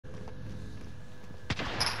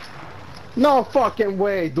No fucking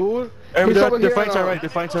way, dude. Hey, He's over they're here. fighting to our right. They're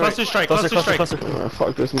fighting to our right. Cluster strike, cluster strike. Oh,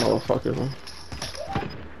 fuck this motherfucker, man.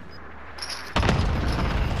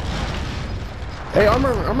 Hey,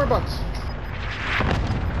 armor box.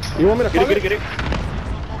 You want me to call it? Get it.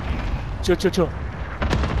 Chill.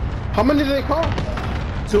 How many did they call?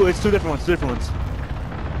 It's two different ones. Throw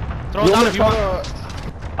it down if you want.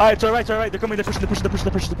 Alright, it's alright. They're coming, they're pushing.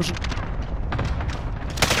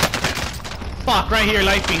 Fuck, right here,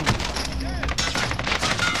 light beam.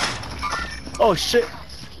 Oh shit.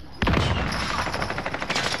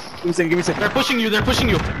 Give me a second. They're pushing you.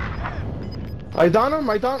 I down him.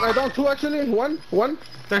 I down two actually. One.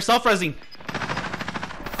 They're self-resing.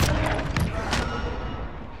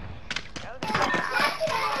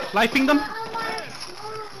 Light ping them.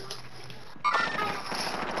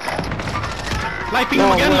 Light ping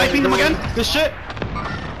them again. Good shit.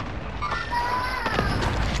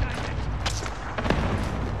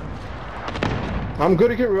 I'm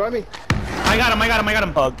good. You can revive me. I got him.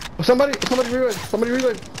 Somebody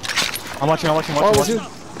revive. I'm watching. Oh,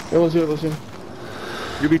 it was you.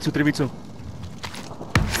 3v2, 3v2.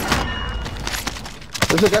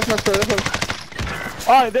 There's a gas mask for this one.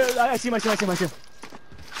 Alright, there, I see him.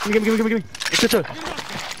 Give me. Chill.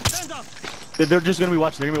 They're just gonna be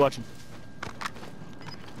watching.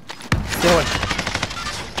 Stay away.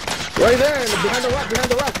 Right there, behind the rock.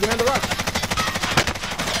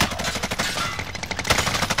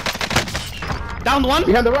 Down one.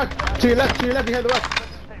 Behind the rock. To your left, behind the rock.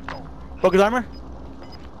 Focus armor.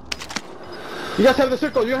 You guys have the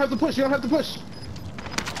circle. You don't have to push. To your left.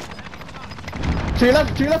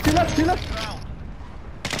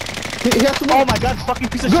 He has to move. Oh my god, fucking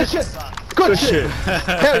piece of shit. Good shit.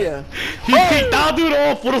 Hell yeah. He peeked down, dude.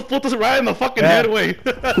 Oh, put us right in the fucking headway.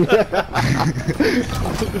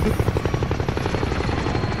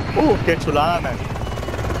 Oh, qué chulada, man.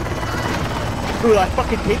 Dude, I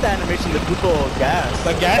fucking hate that animation, the puto gas.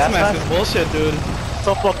 The gas mask is bullshit, dude.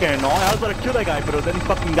 So fucking annoying. I was about to kill that guy, but then he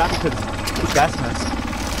fucking got me because his gas mask.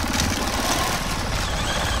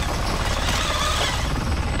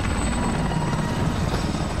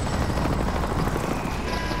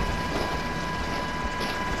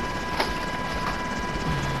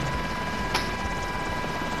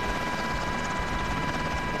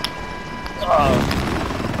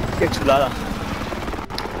 Qué chulada.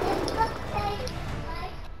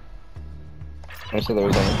 I said there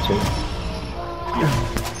was only two.